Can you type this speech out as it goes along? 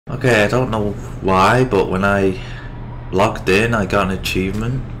Okay, I don't know why, but when I logged in I got an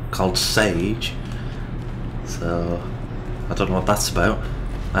achievement called Sage. So I don't know what that's about.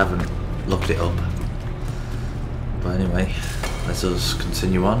 I haven't looked it up. But anyway, let us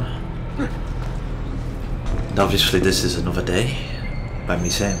continue on. And obviously this is another day, by me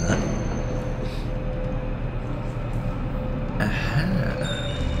saying that.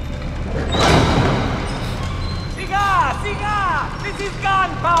 Siga! This is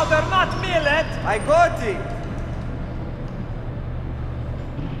gunpowder, not millet! I got it!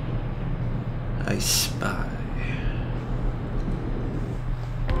 I spy.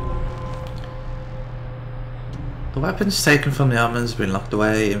 The weapons taken from the armament has been locked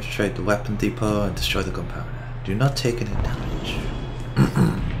away. Infiltrate the weapon depot and destroy the gunpowder. Do not take any damage.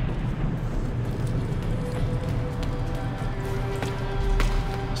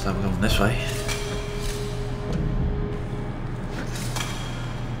 So we're going this way.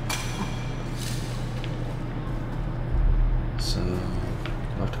 So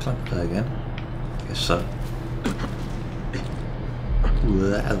I'll have to climb up there again. I guess so.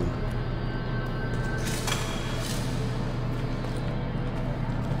 Wow.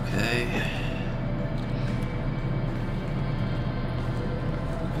 Okay.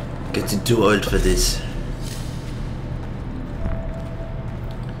 Getting too old for this.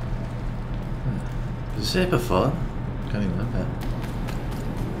 Was this here before? Can't even remember.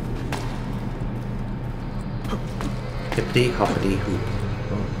 Hippity hoppity hoop.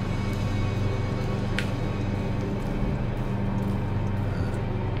 Oh.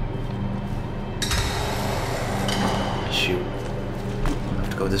 Shoot. I'll have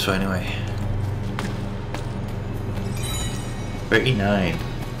to go this way anyway. 39.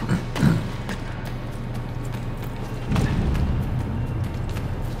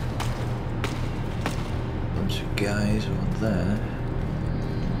 Bunch of guys over there.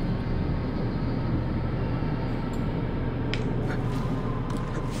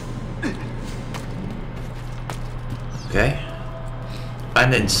 Okay.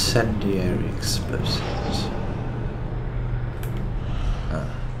 Find incendiary explosives.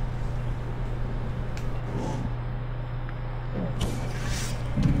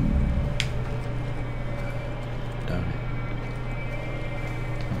 Down it.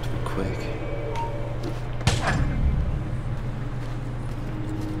 Have to be quick.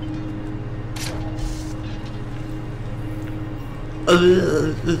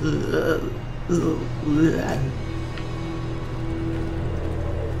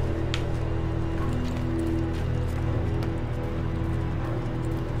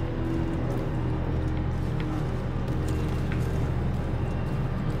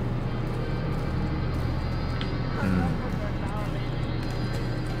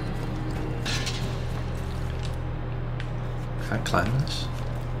 Can't climb this.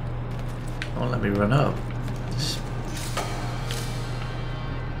 Won't let me run up.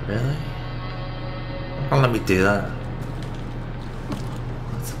 Really? Won't let me do that.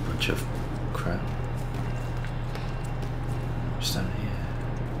 That's a bunch of crap. Just down here.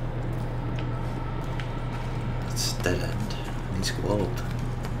 It's a dead end. It needs to go up.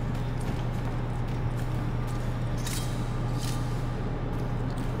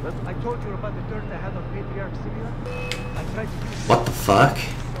 Well, I told you about the dirt I had on Patriarch Simeon. I tried to use What the fuck?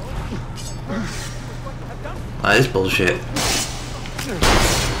 That is bullshit.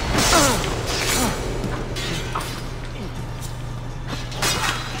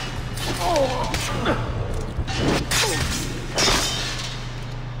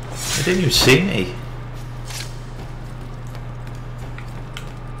 They didn't even see me.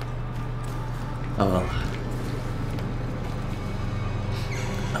 Oh well.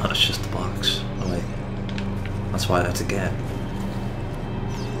 Oh, it's just the box. Oh wait. That's why I had to get.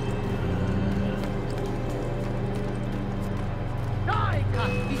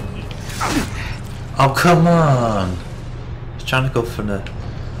 Oh come on! I was trying to go for the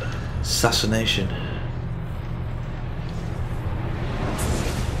assassination.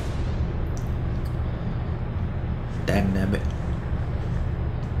 Dynamic.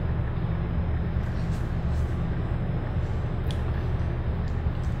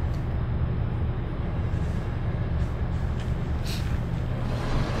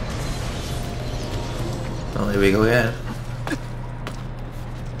 Oh, here we go again.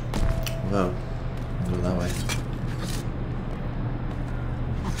 Whoa. Go that way.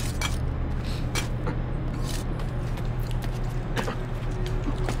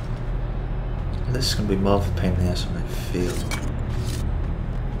 This is going to be more of a pain in the ass than I feel.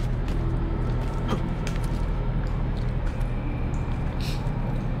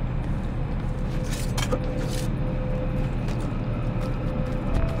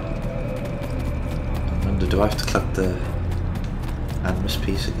 do I have to collect the Animus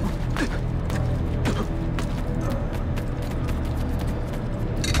piece again?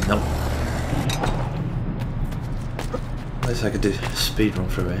 Nope. At least I could do a speed run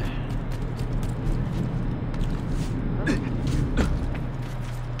through it.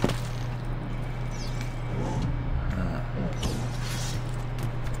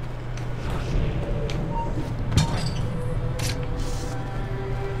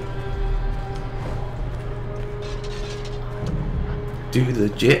 Do the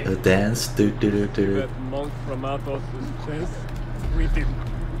jitter dance, do. That monk from Athos' chest, with him.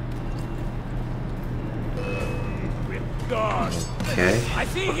 With God. Okay. I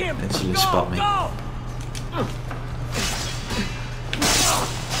see him. Instantly spot me.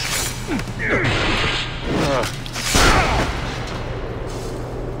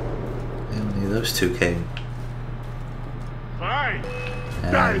 Only those two came. Fine.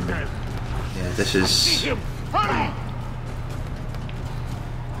 Yeah, this is.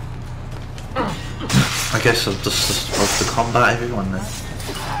 I guess I'm just supposed to combat everyone then.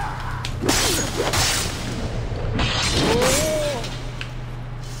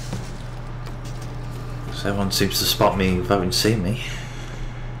 So everyone seems to spot me without even seeing me.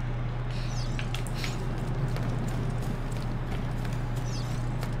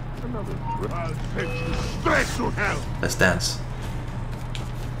 Let's dance.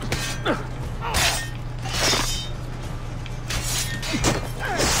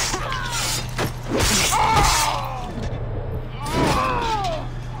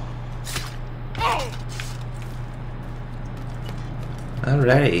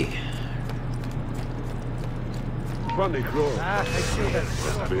 Alrighty. Funny crow. I see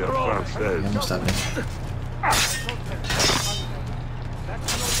that. Be a Francais. You almost had me.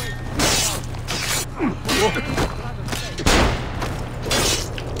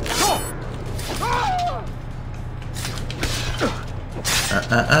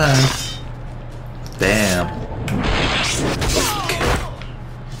 Damn.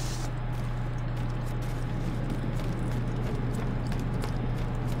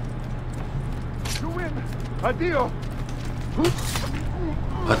 You win. Addio.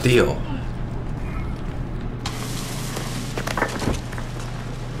 Addio.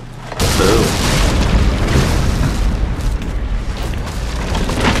 Boom.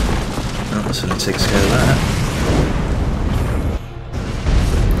 Oh, that's gonna take care of that.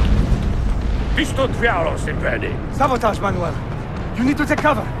 Visto Diavolo, Simpendi. Sabotage, Manuel. You need to take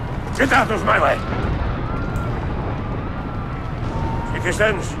cover. Get out of my way.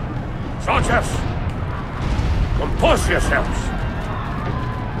 Citizens, soldiers, compose yourselves.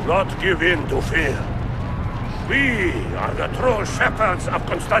 Do not give in to fear. We are the true shepherds of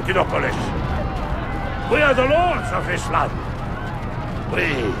Constantinople. We are the lords of this land.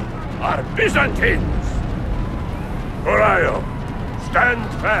 We are Byzantines. Orion, stand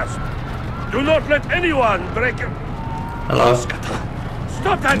fast. Do not let anyone break it. Hello.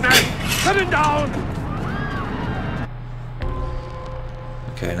 Stop that man! Cut him down!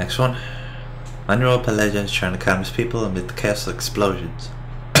 Okay, next one. Manuel Legends trying to calm his people amid the chaos of explosions.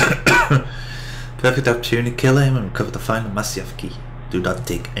 Perfect opportunity to kill him and recover the final Masyaf key. Do not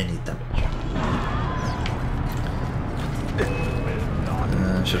take any damage.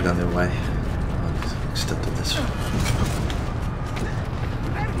 Should have gone the other way. I'll stick to this one.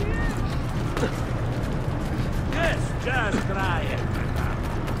 Yes, just try it.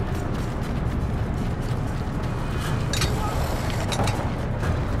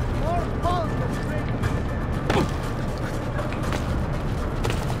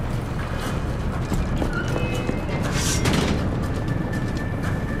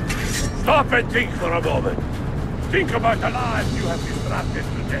 Stop and think for a moment. Think about the lives you have disrupted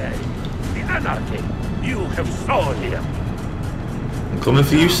today. The anarchy you have sown here. I'm coming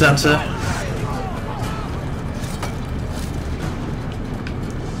for you, Santa.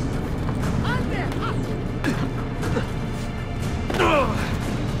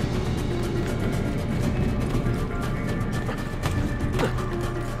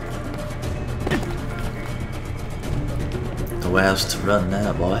 Nowhere else to run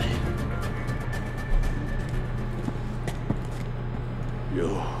now, boy.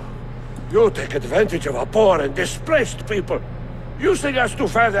 You take advantage of a poor and displaced people, using us to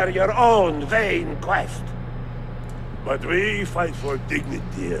further your own vain quest. But we fight for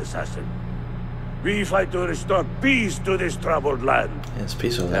dignity, assassin. We fight to restore peace to this troubled land. Yeah, it's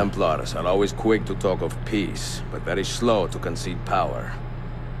peaceful. Templars are always quick to talk of peace, but very slow to concede power.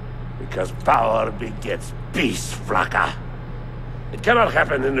 Because power begets peace, Flaka. It cannot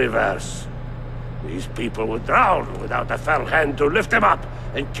happen in reverse. These people would drown without a fell hand to lift them up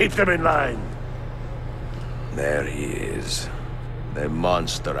and keep them in line. There he is. The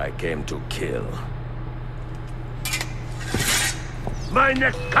monster I came to kill. My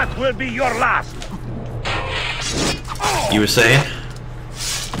next cut will be your last! You were saying?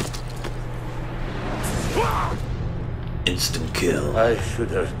 Instant kill. I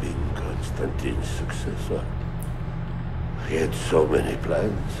should have been Constantine's successor. He had so many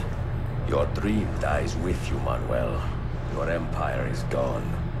plans. Your dream dies with you, Manuel. Your empire is gone.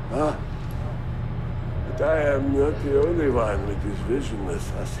 Ah, but I am not the only one with this vision,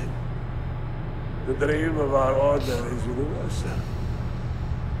 assassin. The dream of our order is universal.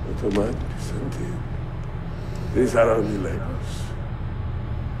 Ottoman, Byzantine. These are only labels.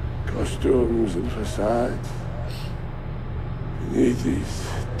 Costumes and facades. Beneath these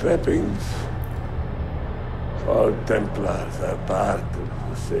trappings, all Templars are part of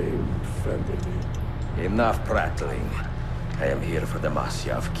the same family. Enough prattling. I am here for the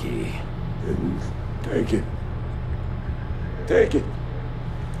Masyaf key. Then take it. Take it.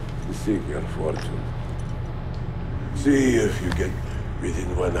 To seek your fortune. See if you get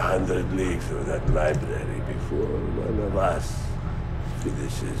within 100 leagues of that library before one of us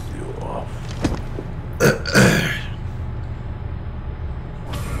finishes you off.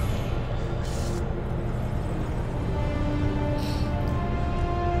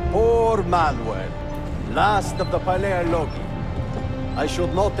 Poor Manuel, last of the Paleologi. I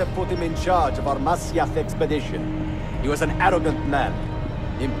should not have put him in charge of our Masyaf expedition. He was an arrogant man.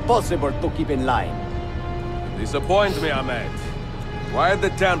 Impossible to keep in line. Disappoint me, Ahmed. Why the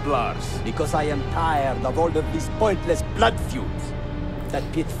Templars? Because I am tired of all of these pointless blood feuds that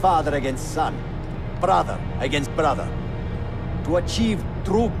pit father against son, brother against brother. To achieve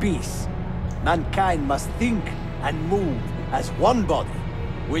true peace, mankind must think and move as one body,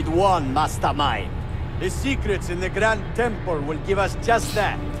 with one mastermind. The secrets in the Grand Temple will give us just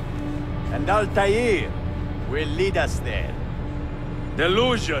that. And Altaïr will lead us there.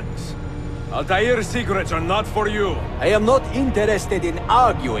 Delusions! Altair's secrets are not for you. I am not interested in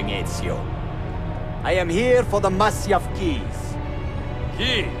arguing, Ezio. I am here for the Masyaf keys.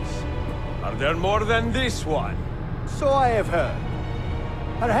 Keys? Are there more than this one? So I have heard.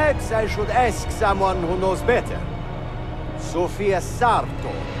 Perhaps I should ask someone who knows better. Sofia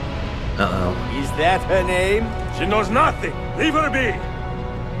Sarto. Uh-oh. Is that her name? She knows nothing! Leave her be!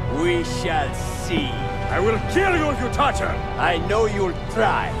 We shall see. I will kill you if you touch her! I know you'll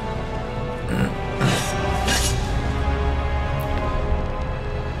try.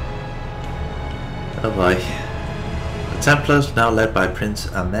 Oh boy. The Templars, now led by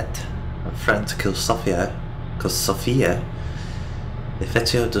Prince Ahmed, are threatened to kill Sofia, because Sofia, if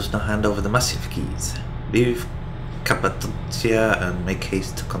Ezio does not hand over the Masyaf keys, leave Cappadocia and make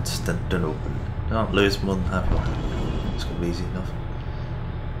haste to Constantinople. Don't lose more than half your time. It's gonna be easy enough.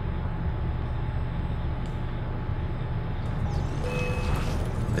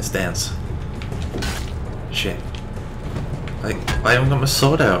 Let's dance. Shit. Like, I haven't got my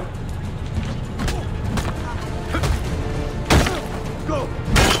sword out. Go!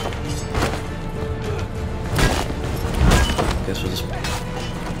 Guess we'll just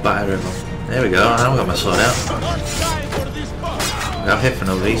batter him up. There we go, I haven't got my sword out. I got hit for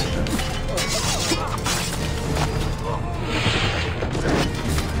no reason.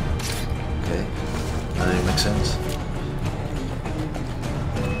 Okay, that makes sense.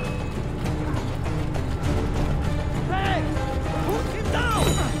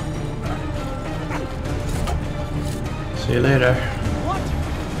 See you later.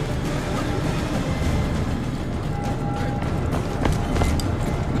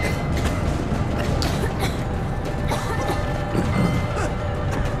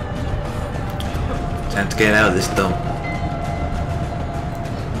 Time to get out of this dump.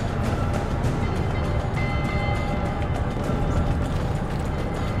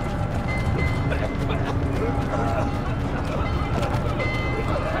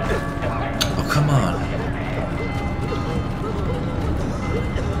 Oh, come on.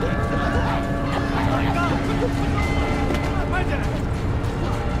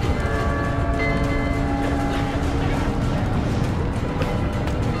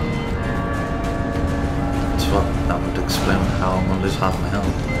 That would explain how I'm gonna lose half my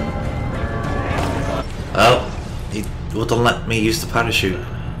health. Well, he wouldn't let me use the parachute.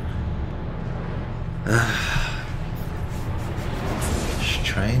 Just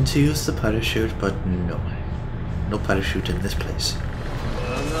trying to use the parachute, but no. No parachute in this place.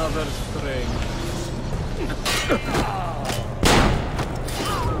 Another string.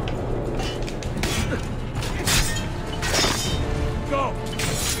 Go!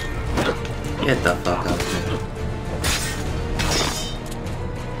 Get the fuck out of here.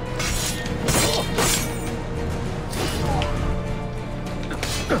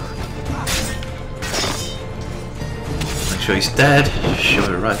 sure he's dead. Shove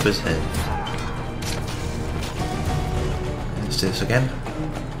it right for his head. Let's do this again.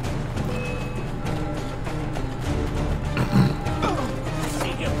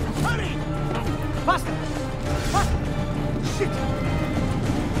 Faster! Faster! Shit!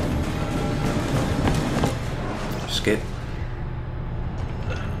 Skip.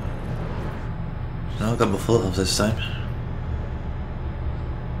 No, I got my full health this time.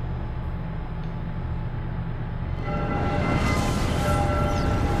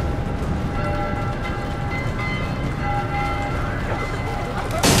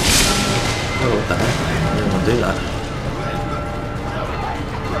 Oh, what the heck? I didn't want to do that.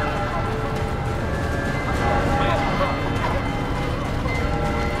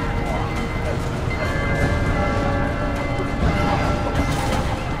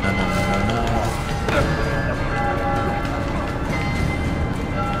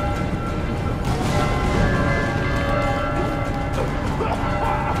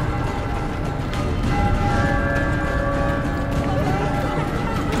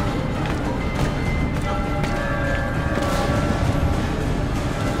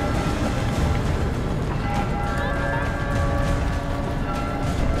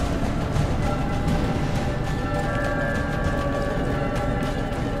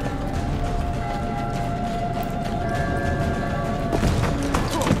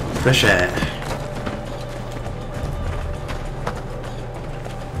 Fresh air.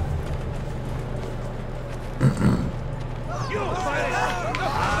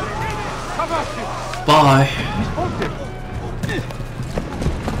 Bye.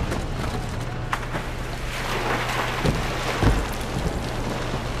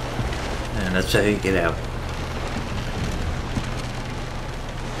 And that's how you get out.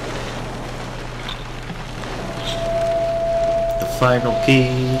 The final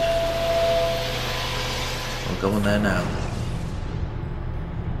key. We're going there now.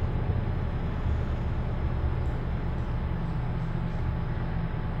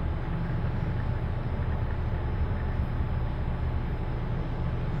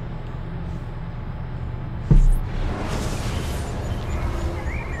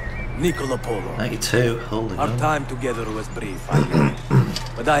 Niccolo Polo. 92, holy Our hell. time together was brief, I know.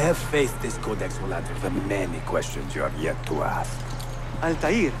 But I have faith this codex will answer the many questions you have yet to ask.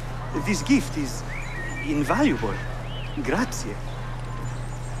 Altaïr, this gift is invaluable. Grazie.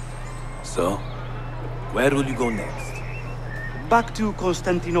 So, where will you go next? Back to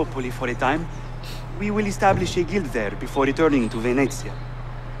Constantinople for a time. We will establish a guild there before returning to Venezia.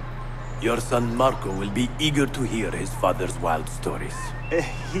 Your son Marco will be eager to hear his father's wild stories.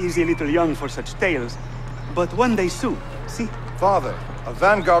 He is a little young for such tales, but one day soon, see? Father, a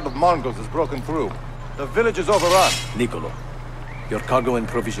vanguard of Mongols has broken through. The village is overrun. Niccolo, your cargo and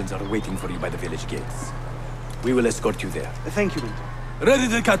provisions are waiting for you by the village gates. We will escort you there. Thank you, Mentor. Ready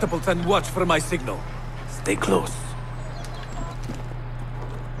the catapult and watch for my signal. Stay close.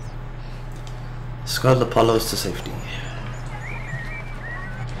 Escort Apollos to safety.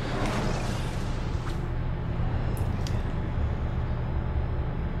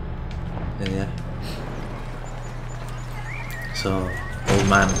 Yeah. So, old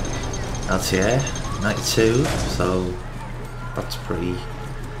man Altaïr, 92, so that's pretty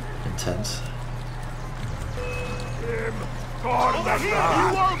intense. You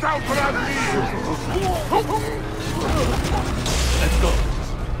won't outrun me! Let's go.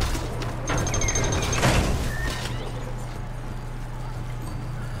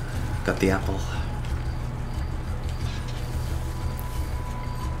 Got the apple.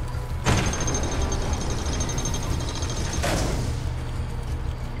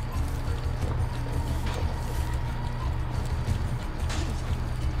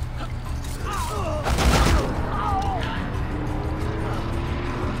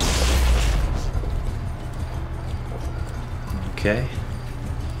 Okay.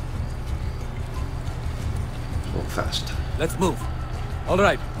 Walk fast. Let's move. All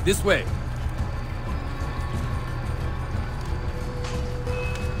right, this way.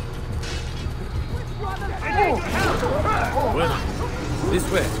 Well, this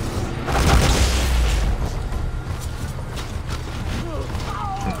way.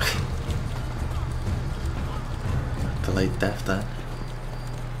 Delayed death then.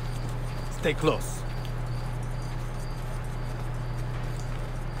 Stay close.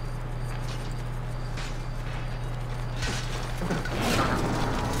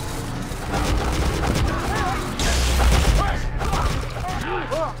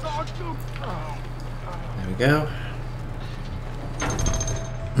 There we go.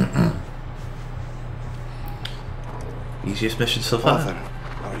 Easiest mission so far. Father,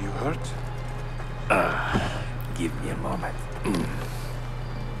 are you hurt? Give me a moment.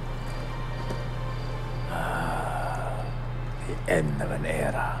 The end of an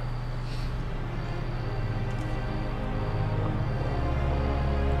era.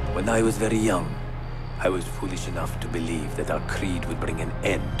 When I was very young, I was foolish enough to believe that our creed would bring an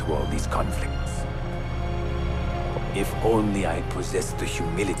end to all these conflicts. If only I possessed the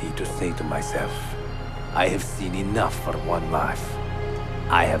humility to say to myself, I have seen enough for one life.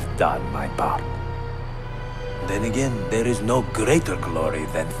 I have done my part. Then again, there is no greater glory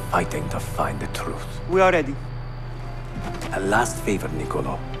than fighting to find the truth. We are ready. A last favor,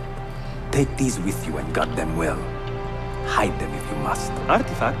 Niccolo. Take these with you and guard them well. Hide them if you must.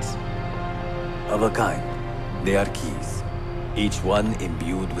 Artifacts? Of a kind. They are keys. Each one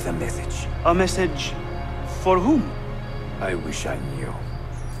imbued with a message. A message for whom? I wish I knew.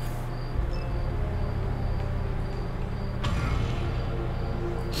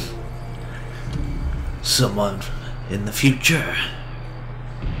 Someone in the future.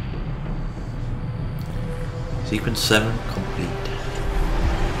 Sequence 7 complete.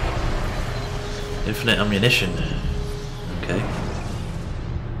 Infinite ammunition. Okay.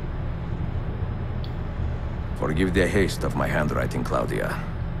 Forgive the haste of my handwriting, Claudia.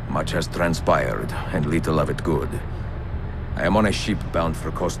 Much has transpired, and little of it good. I am on a ship bound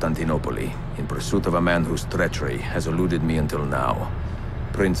for Constantinople, in pursuit of a man whose treachery has eluded me until now.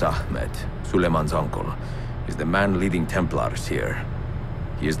 Prince Ahmed, Suleiman's uncle, is the man leading Templars here.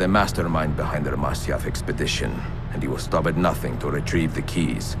 He is the mastermind behind the Masyaf expedition, and he will stop at nothing to retrieve the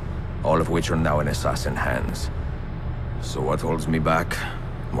keys, all of which are now in assassin hands. So what holds me back?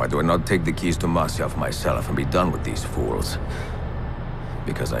 Why do I not take the keys to Masyaf myself and be done with these fools?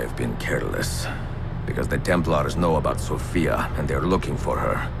 Because I have been careless. Because the Templars know about Sophia, and they are looking for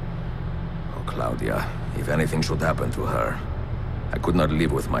her. Oh, Claudia, if anything should happen to her, I could not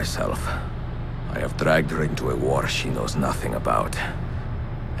live with myself. I have dragged her into a war she knows nothing about.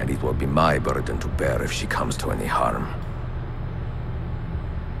 And it will be my burden to bear if she comes to any harm.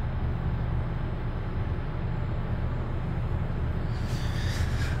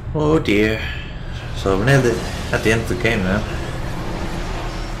 Oh dear. So we're near at the end of the game now.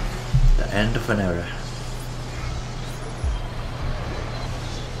 The end of an era.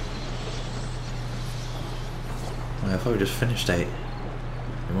 I thought we just finished 8.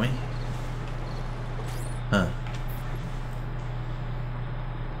 Didn't we? Huh.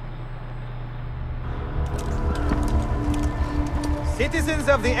 Citizens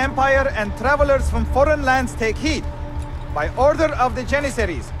of the Empire and travelers from foreign lands take heed. By order of the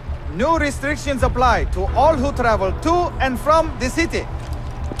Janissaries, new restrictions apply to all who travel to and from the city.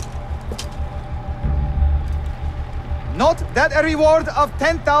 Note that a reward of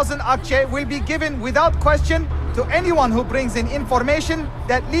 10,000 akçe will be given without question to anyone who brings in information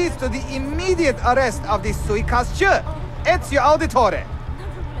that leads to the immediate arrest of the suikastçı, Ezio Auditore.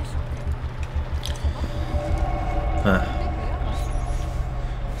 Huh.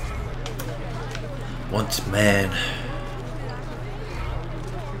 Once man.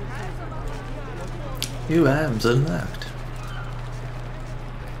 New items unlocked.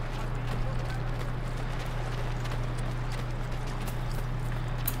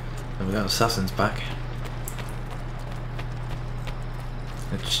 And we got assassins back.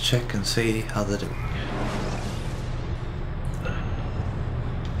 Let's check and see how they're doing.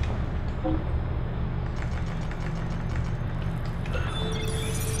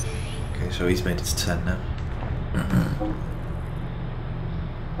 Okay, so he's made it to 10 now.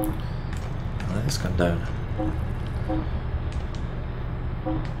 Oh, that's gone down.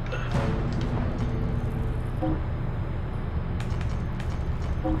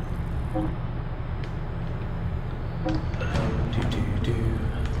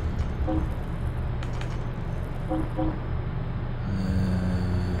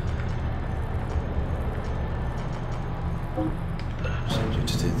 Send you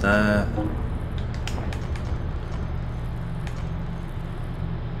to do that.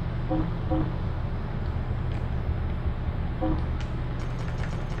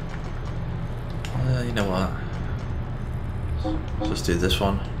 You know what? Let's do this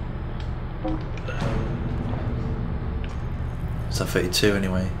one. It's a 32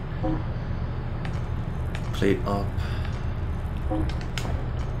 anyway. Complete up.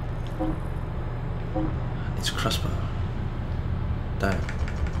 It's a crossbow. Down.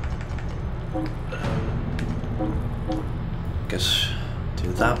 Guess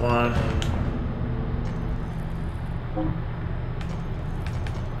do that one.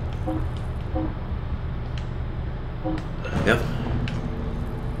 There we go.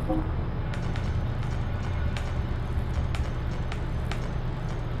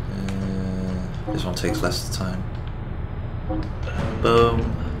 This one takes less time. Boom.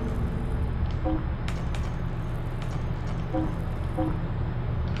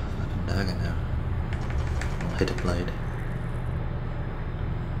 Dagger now. I'll hit a blade.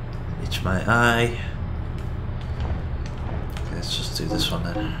 Itch my eye. Okay, let's just do this one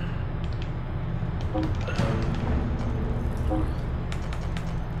then.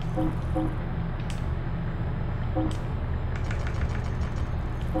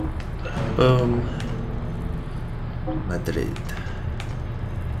 Boom. Madrid.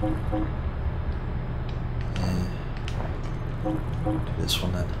 Do this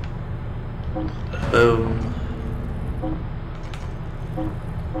one then. Boom.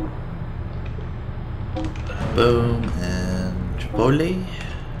 Boom. And Tripoli.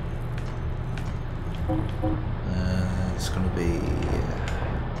 It's gonna be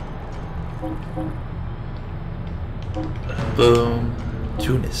boom.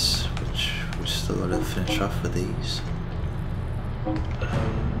 Tunis, which we still gotta finish off with these. I'm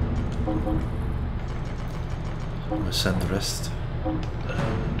gonna send the rest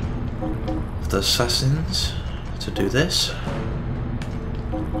of the assassins to do this.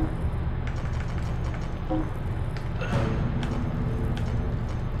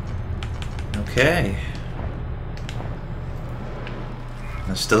 Okay.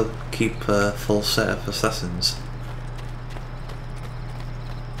 I still keep a full set of assassins.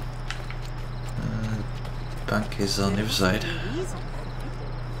 Bank is on the other side.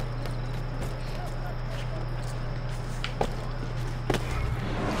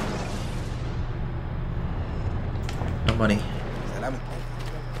 No money.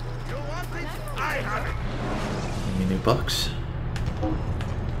 Give me a new box.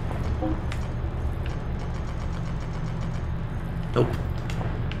 Nope.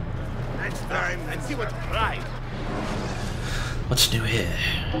 Next time, let's see what pride. What's new here?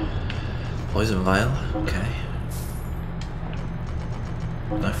 Poison vial, okay.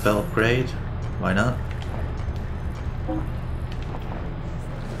 Knife belt upgrade, why not?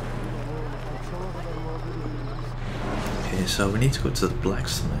 Okay, so we need to go to the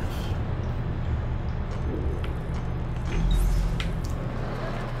blacksmith.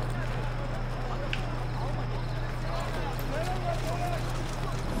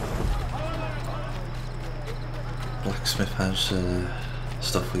 Blacksmith has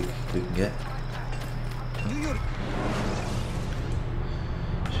stuff we can get.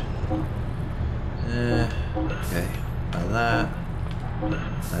 Okay, like that.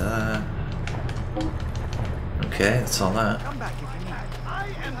 Like that. Okay, that's all that. Come back if you need. I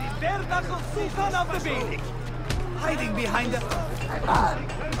am the bare-knuckle Sultan of the Vedic. Hiding behind the...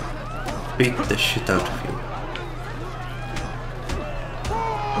 Beat the shit out of you.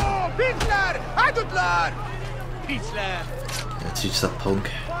 Oh, Hitler! Adutler! Hitler! Yeah, teach that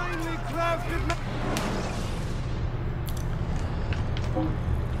punk. Finely crafted...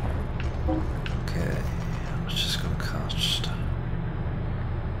 Okay, I'm just gonna cost.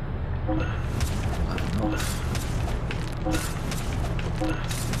 Not enough.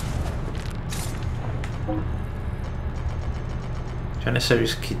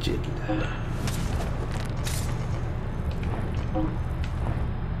 Janissary's Kijil.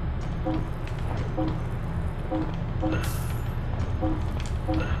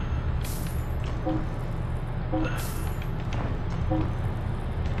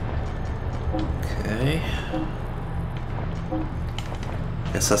 Okay.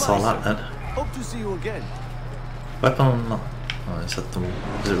 Guess that's all that then. Hope to see you again. Weapon. Oh, is that the?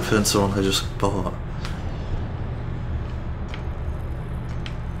 Is it referring to the one I just bought?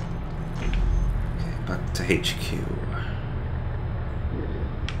 Okay, back to HQ.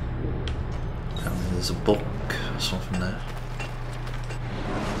 Apparently there's a book or something there.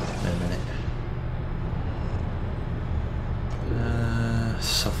 Wait a minute.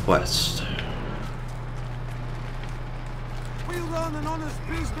 Southwest. We run an honest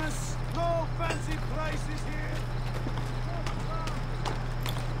business. No fancy prices here.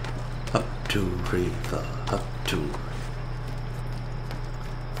 Up to river. Up to.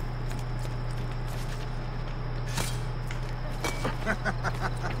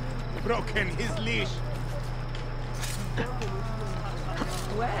 Broken his leash.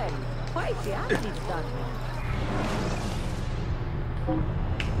 Well, quite the athlete that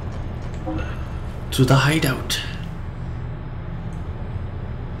To the hideout.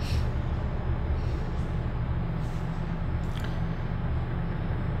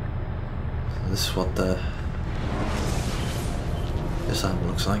 This is what this arm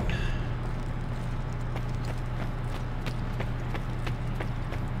looks like.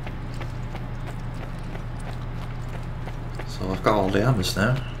 So I've got all the armors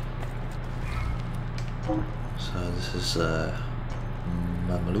now. So this is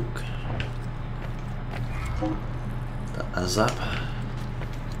Mameluke. The Azap.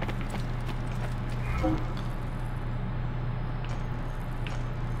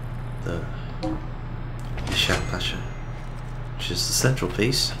 The Ishak Pasha, which is the central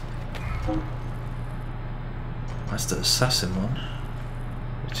piece. That's the assassin one,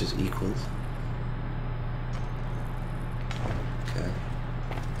 which is equal. Okay.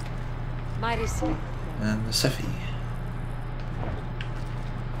 My respect. And the Sephi.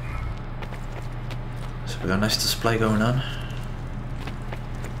 So we got a nice display going on.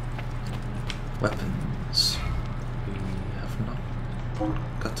 Weapons. We have not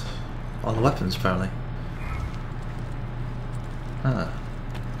got all the weapons apparently. Huh.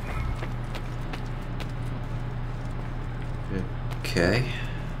 Okay.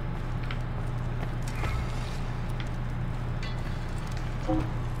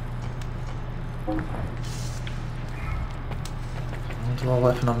 I wonder what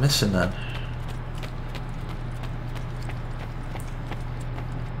weapon I'm missing then.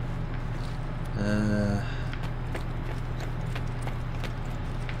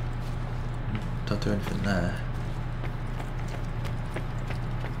 Don't do anything there.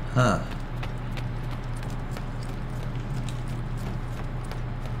 Huh.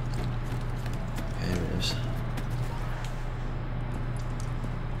 Here it is.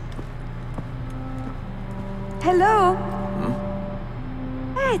 Hello.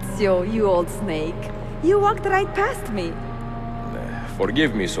 Ezio, you old snake. You walked right past me.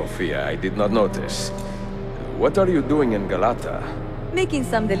 Forgive me, Sophia, I did not notice. What are you doing in Galata? Making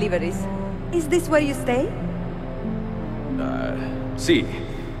some deliveries. Is this where you stay? See.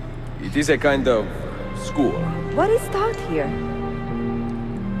 It is a kind of school. What is taught here?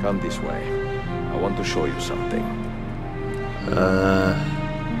 Come this way. I want to show you something.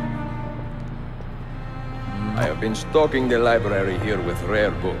 I have been stocking the library here with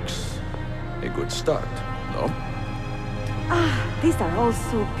rare books. A good start, no? Ah, these are all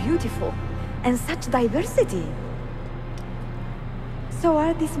so beautiful. And such diversity. So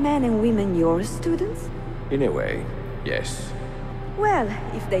are these men and women your students? In a way, yes. Well,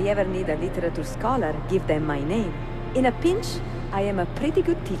 if they ever need a literature scholar, give them my name. In a pinch, I am a pretty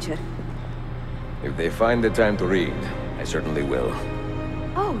good teacher. If they find the time to read, I certainly will.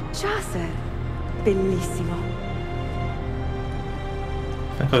 Oh, Chaucer. Bellissimo.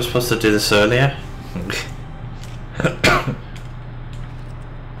 I think I was supposed to do this earlier.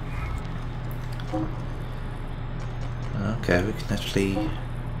 Okay, we can actually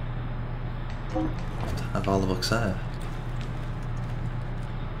have all the books there.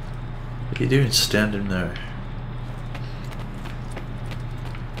 What are you doing standing there?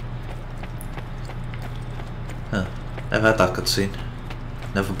 Huh, I've had that cutscene.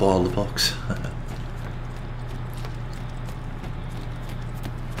 Never bought all the books.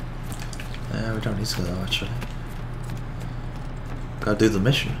 We don't need to go though, actually. Gotta do the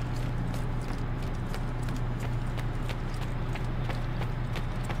mission.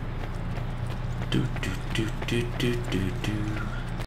 Do do do do do do do.